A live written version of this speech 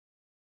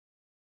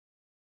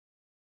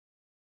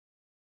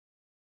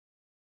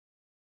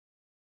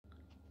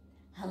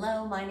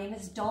Hello, my name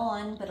is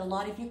Dawn, but a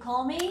lot of you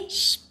call me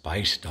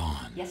Spice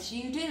Dawn. Yes,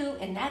 you do,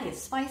 and that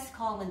is Spice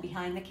Colin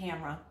behind the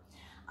camera.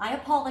 I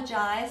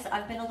apologize,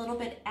 I've been a little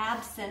bit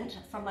absent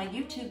from my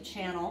YouTube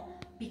channel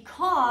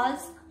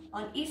because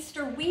on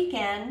Easter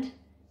weekend,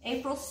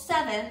 April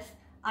 7th,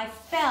 I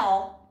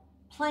fell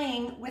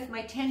playing with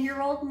my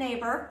 10-year-old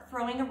neighbor,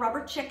 throwing a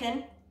rubber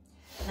chicken,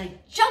 and I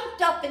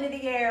jumped up into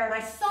the air and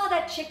I saw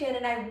that chicken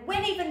and I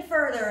went even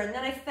further, and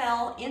then I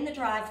fell in the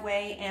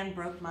driveway and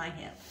broke my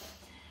hip.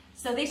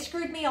 So they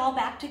screwed me all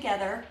back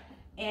together,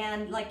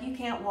 and like, you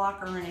can't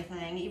walk or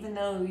anything, even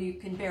though you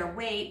can bear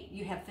weight,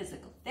 you have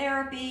physical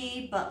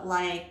therapy, but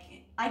like,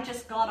 I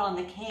just got on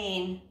the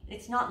cane.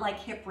 It's not like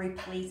hip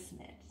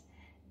replacement.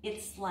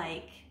 It's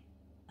like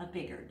a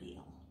bigger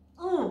deal.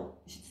 Oh,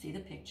 you should see the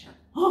picture.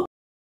 Oh.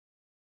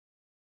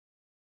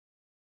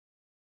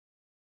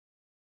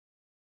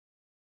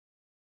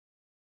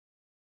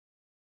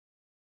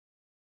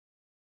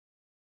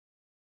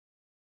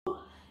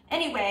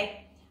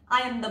 Anyway,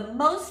 I am the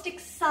most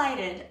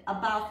excited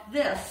about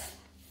this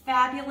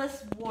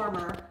fabulous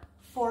warmer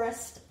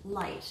Forest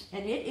Light,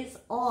 and it is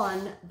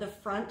on the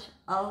front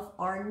of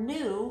our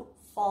new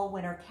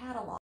fall-winter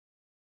catalog.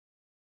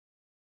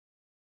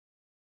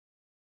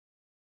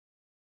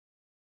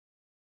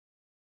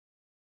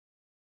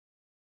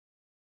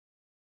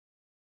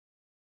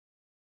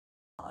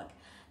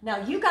 Now,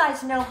 you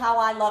guys know how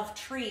I love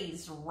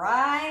trees,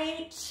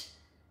 right?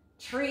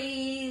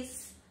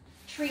 Trees,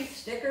 tree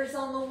stickers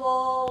on the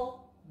wall,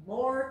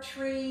 more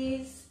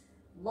trees,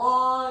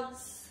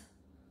 logs,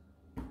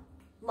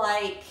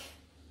 like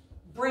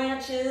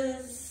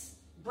branches,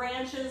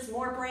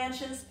 more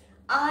branches.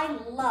 I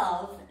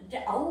love,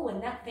 oh,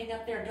 and that thing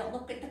up there, don't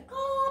look at the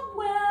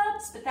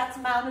cobwebs, but that's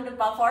mounted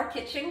above our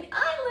kitchen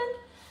island.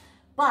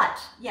 But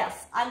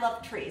yes, I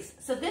love trees.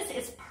 So this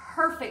is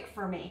perfect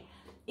for me.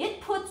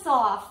 It puts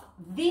off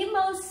the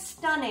most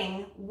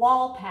stunning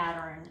wall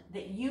pattern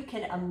that you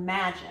can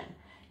imagine.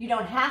 You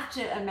don't have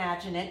to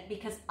imagine it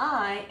because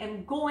I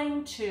am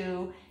going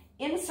to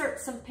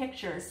insert some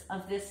pictures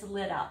of this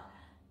lid up.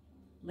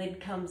 Lid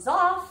comes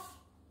off,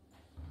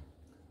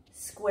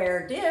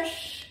 square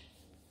dish,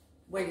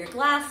 where your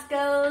glass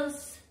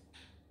goes,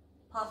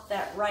 pop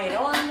that right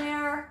on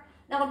there.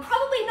 Now, I'm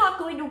probably not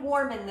going to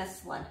warm in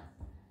this one.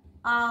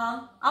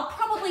 I'll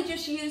probably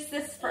just use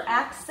this for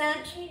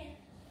accent.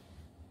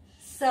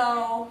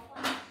 So,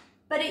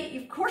 but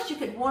of course you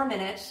could warm in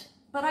it,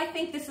 but I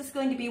think this is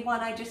going to be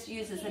one I just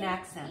use as an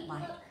accent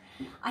light.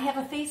 I have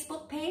a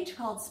Facebook page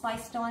called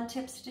Spice Dawn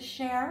Tips to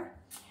Share.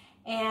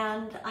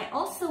 And I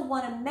also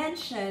want to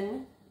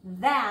mention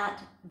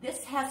that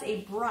this has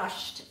a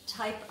brushed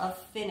type of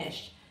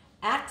finish,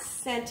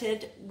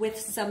 accented with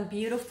some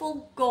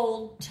beautiful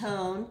gold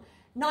tone,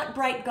 not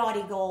bright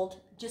gaudy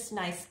gold, just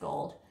nice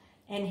gold.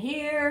 And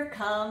here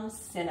comes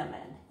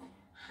Cinnamon.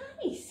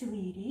 Hi,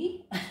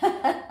 sweetie.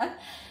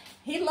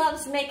 He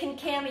loves making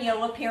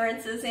cameo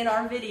appearances in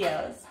our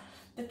videos.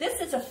 But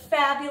this is a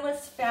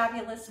fabulous,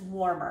 fabulous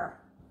warmer.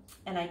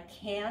 And I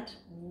can't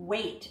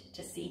wait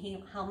to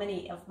see how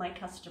many of my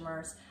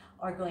customers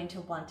are going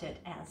to want it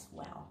as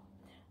well.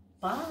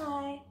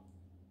 Bye.